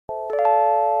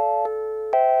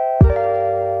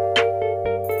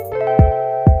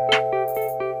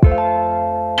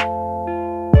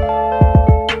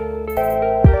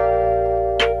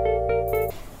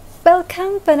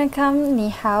Vanakkam, Ni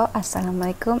Hao,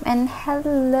 Assalamualaikum, and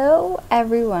hello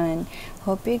everyone.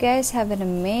 Hope you guys have an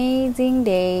amazing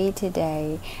day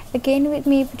today. Again with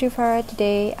me, Putri.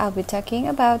 Today I'll be talking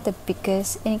about the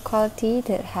biggest inequality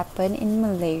that happened in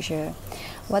Malaysia.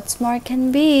 What's more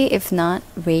can be if not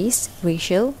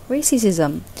racial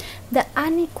racism? The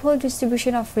unequal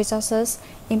distribution of resources,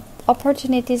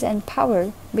 opportunities, and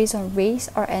power based on race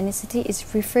or ethnicity is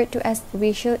referred to as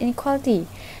racial inequality.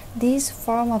 This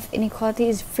form of inequality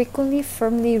is frequently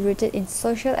firmly rooted in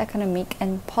social, economic,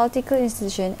 and political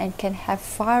institutions and can have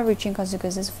far-reaching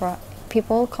consequences for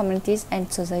people, communities,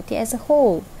 and society as a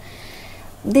whole.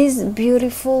 This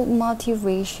beautiful,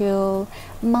 multiracial,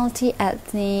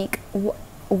 multi-ethnic,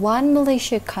 one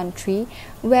Malaysia country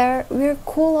where we're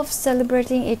cool of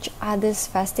celebrating each other's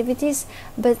festivities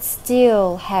but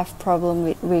still have problem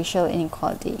with racial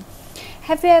inequality.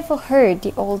 Have you ever heard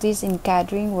the oldies in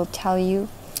gathering will tell you,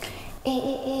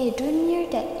 hey, don't hear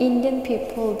that Indian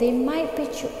people, they might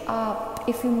beat you up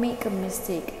if you make a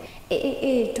mistake.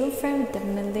 Hey, don't friend with the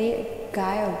Malay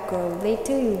guy or girl,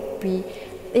 later you'll be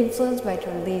influenced by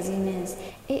their laziness.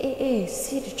 Hey,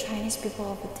 see the Chinese people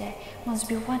over there must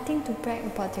be wanting to brag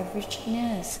about their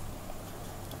richness.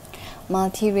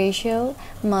 Multiracial,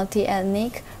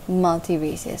 multi-ethnic,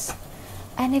 multi-racist.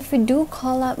 And if we do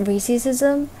call out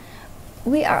racism,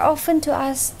 we are often to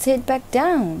ask sit back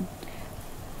down.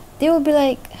 They will be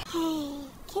like, hey,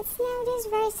 kids nowadays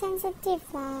very sensitive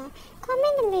lah.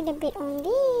 Comment a little bit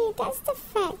only, that's the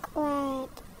fact, what?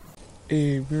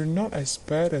 Hey, we're not as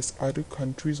bad as other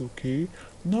countries, okay?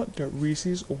 Not that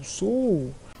racist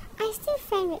also. I still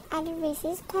friend with other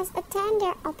races cause attend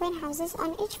their open houses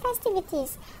on each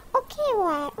festivities. Okay,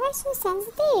 what? Why so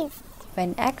sensitive?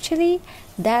 When actually,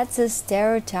 that's a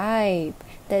stereotype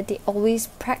that they always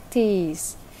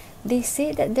practice. They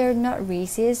say that they're not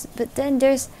racist, but then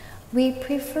there's we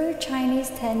prefer Chinese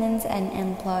tenants and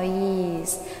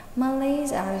employees.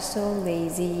 Malays are so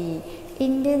lazy.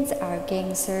 Indians are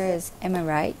gangsters. Am I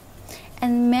right?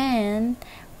 And man,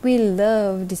 we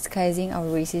love disguising our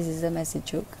racism as a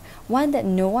joke. One that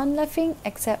no one laughing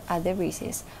except other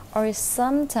races. Or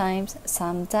sometimes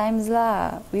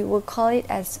lah, we will call it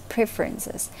as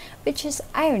preferences, which is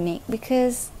ironic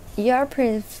because your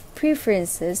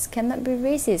preferences cannot be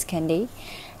racist, can they?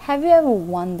 Have you ever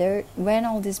wondered when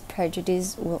all this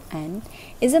prejudice will end?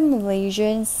 Is a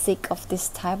Malaysian sick of this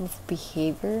type of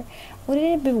behavior?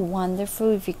 Wouldn't it be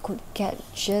wonderful if we could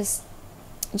just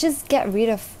get rid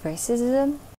of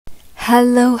racism?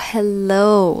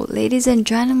 Hello, ladies and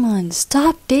gentlemen,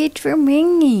 stop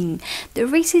daydreaming. The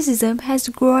racism has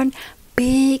grown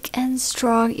big and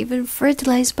strong, even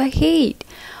fertilized by hate.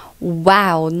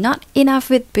 Wow, not enough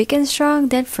with big and strong,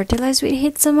 then fertilized with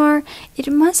hate some more.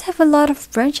 It must have a lot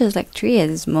of branches like tree at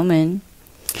this moment.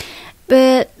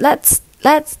 But let's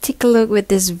take a look with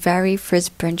this very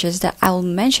first branches that I will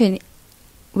mention,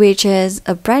 which is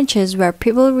a branches where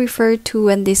people refer to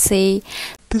when they say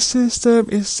the system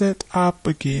is set up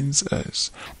against us.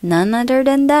 None other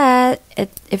than that,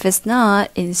 if it's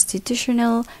not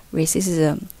institutional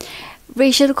racism.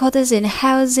 Racial quotas in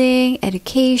housing,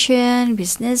 education,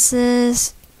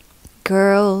 businesses.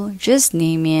 Girl, just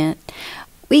name it.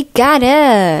 We got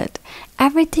it.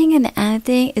 Everything and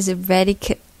anything is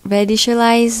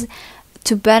radicalized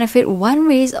to benefit one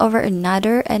race over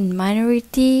another, and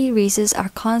minority races are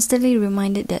constantly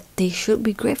reminded that they should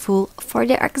be grateful for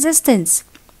their existence.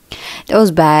 That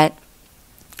was bad.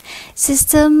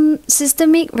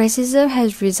 Systemic racism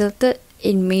has resulted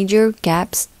in major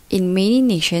gaps in many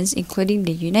nations, including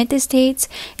the United States,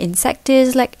 in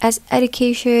sectors like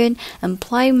education,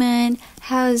 employment,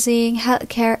 housing,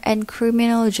 healthcare, and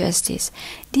criminal justice.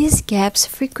 These gaps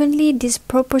frequently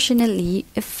disproportionately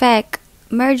affect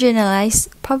marginalized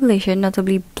population,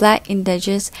 notably Black,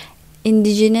 Indigenous,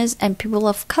 and people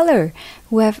of color,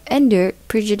 who have endured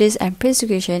prejudice and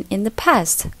persecution in the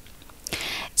past.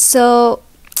 So,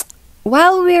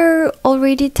 while we're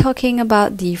already talking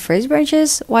about the first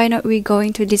branches, why not we go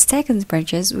into the second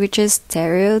branches, which is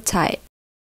stereotype.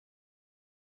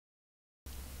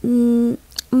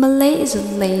 Malay is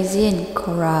lazy and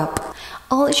corrupt.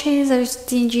 All Chinese are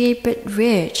stingy but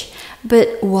rich.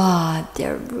 But wow,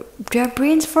 their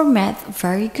brains for math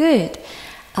very good.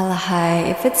 Alahai,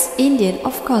 if it's Indian,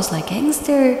 of course like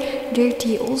gangster,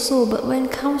 dirty also, but when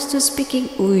it comes to speaking,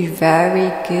 very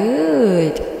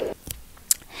good.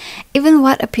 Even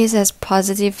what appears as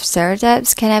positive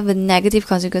stereotypes can have negative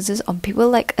consequences on people,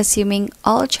 like assuming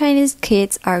all Chinese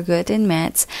kids are good in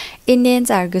maths,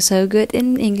 Indians are so good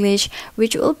in English,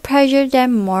 which will pressure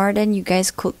them more than you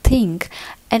guys could think,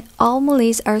 and all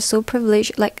Malays are so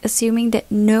privileged, like assuming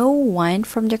that no one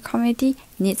from their community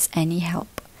needs any help.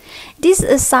 These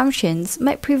assumptions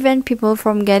might prevent people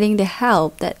from getting the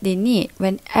help that they need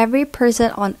when every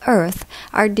person on earth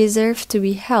deserves to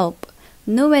be helped,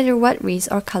 no matter what race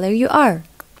or color you are.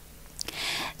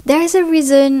 There is a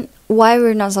reason why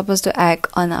we're not supposed to act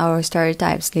on our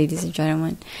stereotypes, ladies and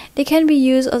gentlemen. They can be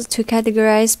used to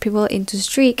categorize people into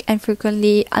strict and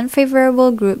frequently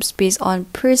unfavorable groups based on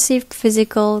perceived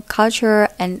physical, cultural,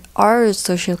 and or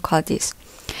social qualities.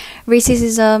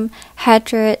 Racism,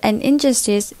 hatred, and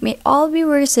injustice may all be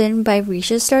worsened by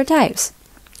racial stereotypes.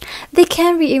 They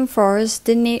can reinforce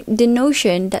the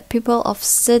notion that people of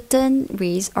certain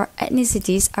race or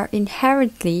ethnicities are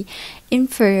inherently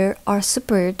inferior or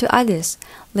superior to others,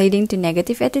 leading to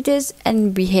negative attitudes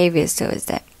and behaviors towards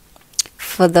them.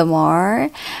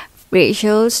 Furthermore,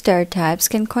 racial stereotypes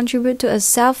can contribute to a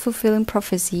self-fulfilling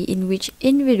prophecy in which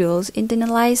individuals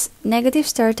internalize negative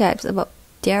stereotypes about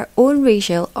their own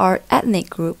racial or ethnic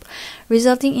group,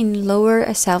 resulting in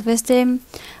lower self-esteem,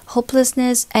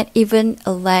 hopelessness, and even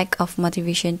a lack of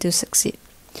motivation to succeed.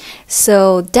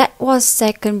 So that was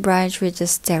second branch, which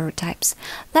is stereotypes.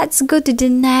 Let's go to the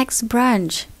next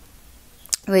branch,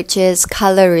 which is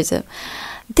colorism.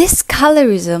 This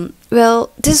colorism,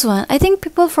 well, this one, I think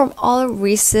people from all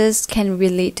races can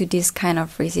relate to this kind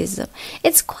of racism.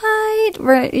 It's quite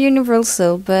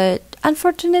universal, but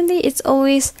unfortunately, it's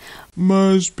always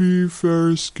must be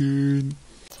fair skin.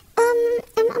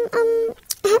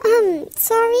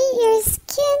 Sorry, your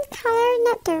skin color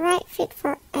not the right fit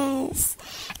for us.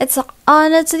 It's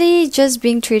honestly just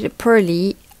being treated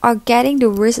poorly or getting the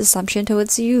worst assumption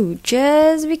towards you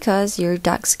just because you're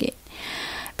dark skinned.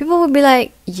 People will be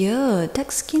like, yo,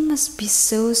 dark skin must be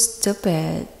so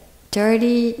stupid.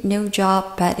 Dirty, no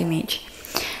job, bad image.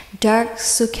 Dark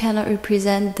so cannot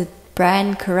represent the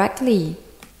brand correctly.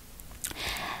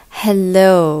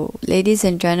 Hello, ladies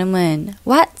and gentlemen.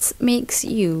 What makes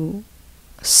you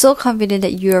so confident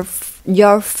that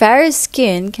your fair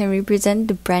skin can represent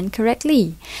the brand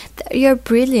correctly? That you're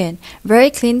brilliant,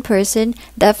 very clean person,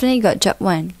 definitely got job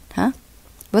one, huh?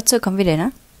 What's so confident,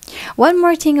 huh? One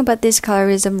more thing about this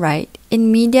colorism, right?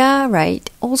 In media, right?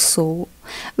 Also,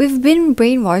 we've been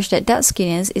brainwashed that dark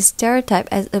skinness is stereotyped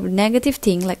as a negative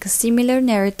thing, like a similar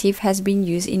narrative has been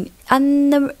used in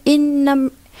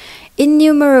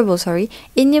innumerable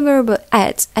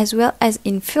ads as well as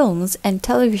in films and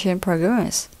television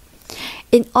programs.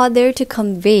 In order to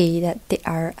convey that they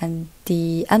are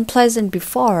the unpleasant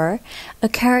before, a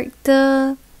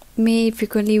character may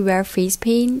frequently wear face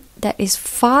paint that is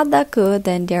far darker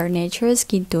than their natural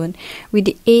skin tone with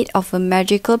the aid of a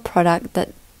magical product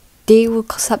that they will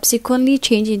subsequently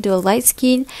change into a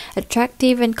light-skinned,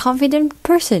 attractive, and confident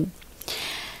person.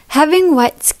 Having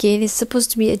white skin is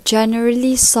supposed to be a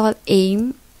generally sought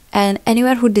aim, and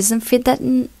anyone who doesn't fit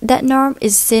that norm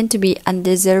is seen to be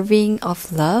undeserving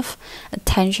of love,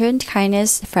 attention,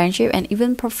 kindness, friendship, and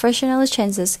even professional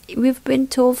chances. We've been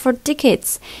told for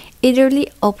decades, either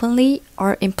openly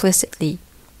or implicitly.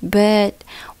 But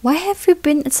why have we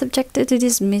been subjected to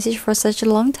this message for such a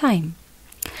long time?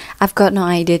 I've got no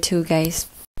idea too, guys.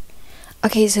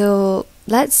 Okay, so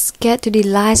let's get to the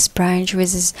last branch,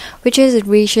 which is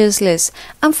racial slurs.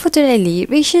 Unfortunately,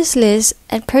 racial slurs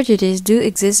and prejudice do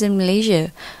exist in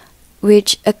Malaysia,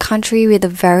 which a country with a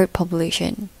varied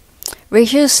population.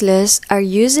 Racial slurs are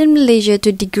used in Malaysia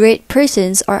to degrade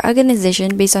persons or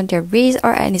organizations based on their race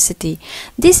or ethnicity.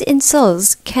 These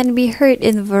insults can be heard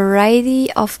in a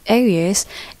variety of areas,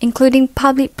 including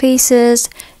public places,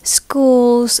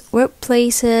 schools,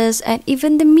 workplaces, and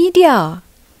even the media.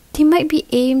 They might be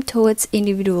aimed towards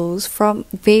individuals from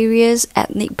various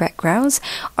ethnic backgrounds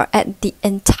or at the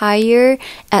entire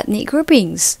ethnic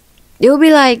groupings. They will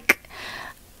be like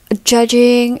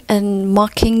judging and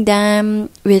mocking them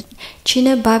with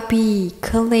Cina Babi,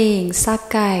 Keling,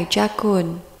 Sakai,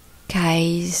 Jakun.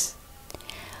 Guys,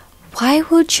 why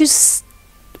would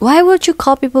you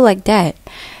call people like that?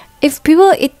 If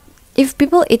people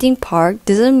eating pork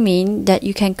doesn't mean that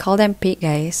you can call them pig,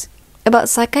 guys. About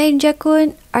Sakai and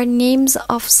Jakun are names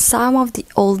of some of the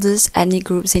oldest ethnic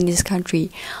groups in this country.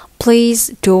 Please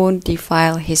don't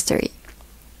defile history.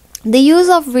 The use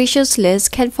of racial slurs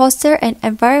can foster an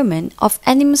environment of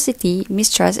animosity,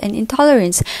 mistrust, and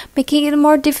intolerance, making it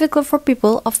more difficult for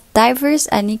people of diverse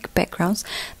ethnic backgrounds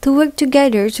to work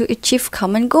together to achieve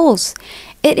common goals.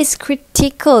 It is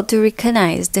critical to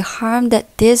recognize the harm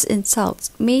that these insults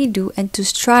may do and to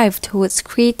strive towards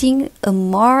creating a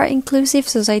more inclusive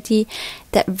society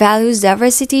that values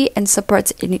diversity and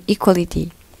supports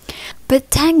equality. But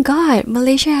thank God,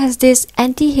 Malaysia has this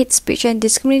anti-hate speech and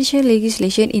discrimination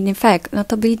legislation in effect,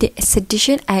 notably the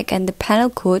Sedition Act and the Penal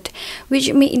Code,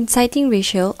 which make inciting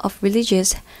racial or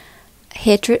religious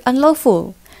hatred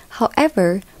unlawful.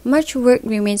 However, much work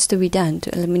remains to be done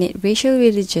to eliminate racial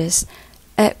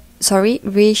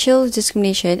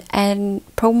discrimination and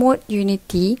promote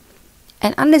unity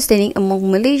and understanding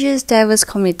among Malaysia's diverse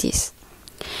communities.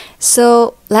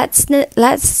 So let's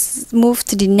move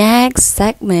to the next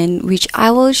segment, which I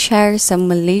will share some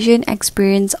Malaysian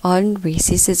experience on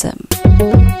racism.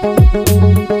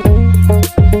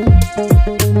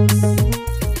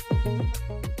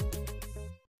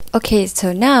 Okay,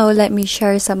 so now let me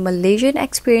share some Malaysian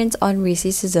experience on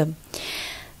racism.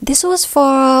 This was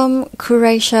from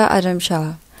Quraisha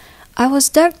Adamshah. I was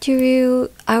dubbed due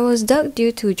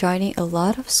to joining a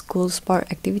lot of school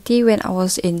sport activity when I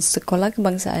was in Sekolah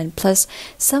Kebangsaan. Plus,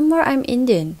 somewhere I'm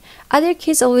Indian. Other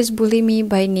kids always bully me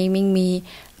by naming me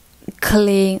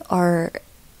Keling or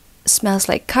smells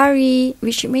like curry,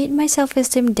 which made my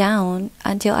self-esteem down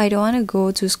until I don't want to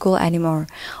go to school anymore,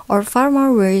 or far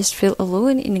more worse, feel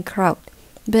alone in a crowd.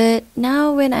 But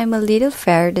now when I'm a little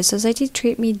fair, the society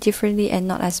treat me differently and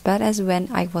not as bad as when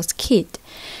I was a kid.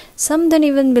 Some don't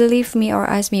even believe me or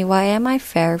ask me why am I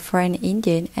fair for an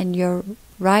Indian, and you're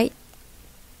right.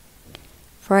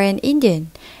 For an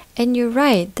Indian, and you're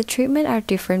right, the treatment are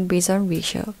different based on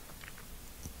racial.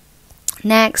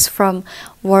 Next, from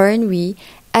Warren Wee.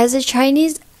 As a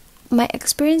Chinese, my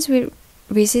experience with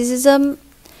racism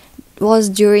was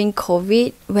during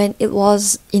COVID when it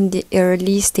was in the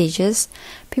early stages.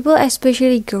 People,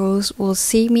 especially girls, will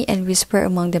see me and whisper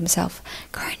among themselves,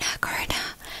 Corona,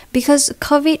 Corona, because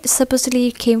COVID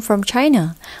supposedly came from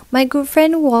China. My good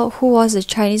friend who was a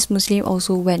Chinese Muslim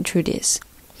also went through this.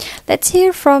 Let's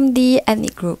hear from the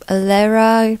ethnic group,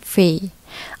 Alara Faye.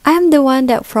 I am the one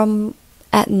that from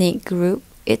ethnic group.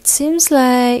 It seems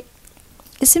that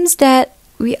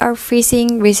we are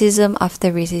facing racism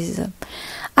after racism.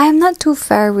 I am not too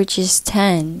fair, which is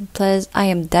 10, plus I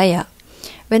am Dayak.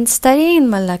 When studying in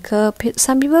Malacca,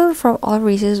 some people from all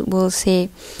races will say,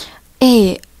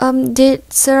 hey, did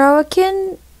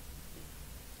Sarawakian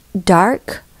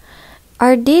dark?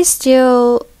 Are they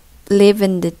still live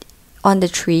on the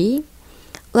tree?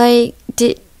 Like,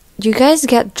 did you guys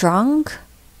get drunk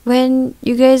when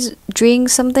you guys drink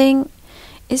something?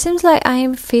 It seems like I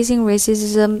am facing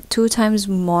racism 2 times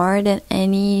more than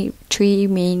any 3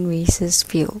 main races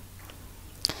feel.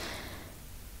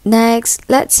 Next,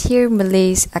 let's hear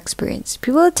Malay's experience.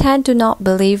 People tend to not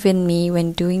believe in me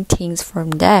when doing things for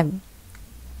them.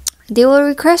 They will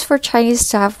request for Chinese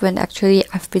staff when actually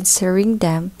I've been serving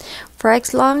them for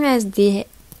as long as they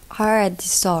are at the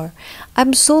store.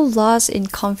 I'm so lost in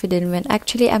confidence when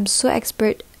actually I'm so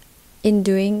expert in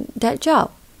doing that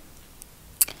job.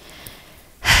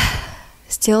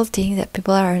 Still think that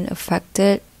people aren't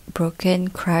affected, broken,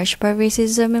 crushed by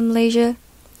racism in Malaysia?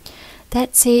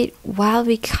 That said, while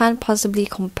we can't possibly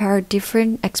compare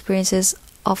different experiences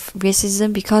of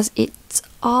racism because it's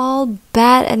all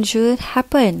bad and shouldn't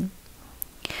happen.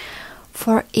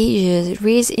 For ages,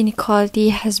 race inequality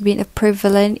has been a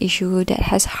prevalent issue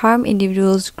that has harmed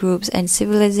individuals, groups, and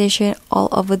civilization all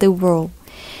over the world.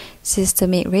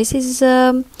 Systemic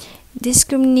racism,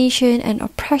 discrimination, and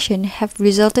oppression have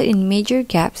resulted in major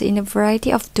gaps in a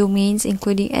variety of domains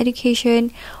including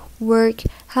education, work,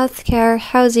 healthcare,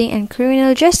 housing, and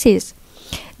criminal justice.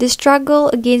 The struggle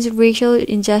against racial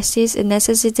injustice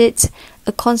necessitates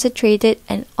a concentrated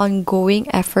and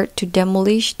ongoing effort to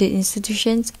demolish the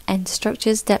institutions and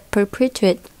structures that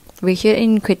perpetuate racial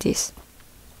inequities.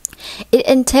 It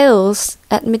entails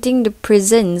admitting the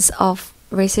presence of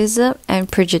racism and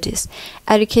prejudice,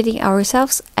 educating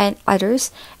ourselves and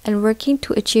others, and working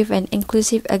to achieve an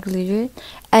inclusive, egalitarian,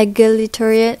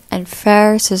 and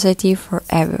fair society for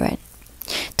everyone.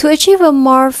 To achieve a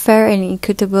more fair and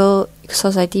equitable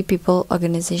society, people,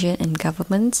 organizations, and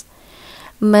governments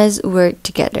must work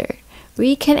together.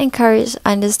 We can encourage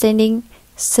understanding,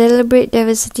 celebrate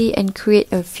diversity, and create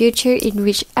a future in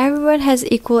which everyone has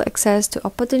equal access to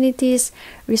opportunities,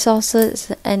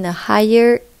 resources, and a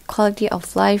higher quality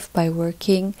of life by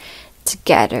working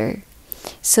together.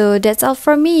 So that's all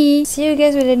from me. See you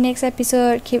guys with the next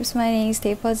episode. Keep smiling,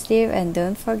 stay positive, and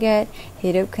don't forget,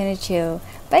 hidup kena chill.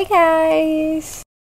 Bye guys.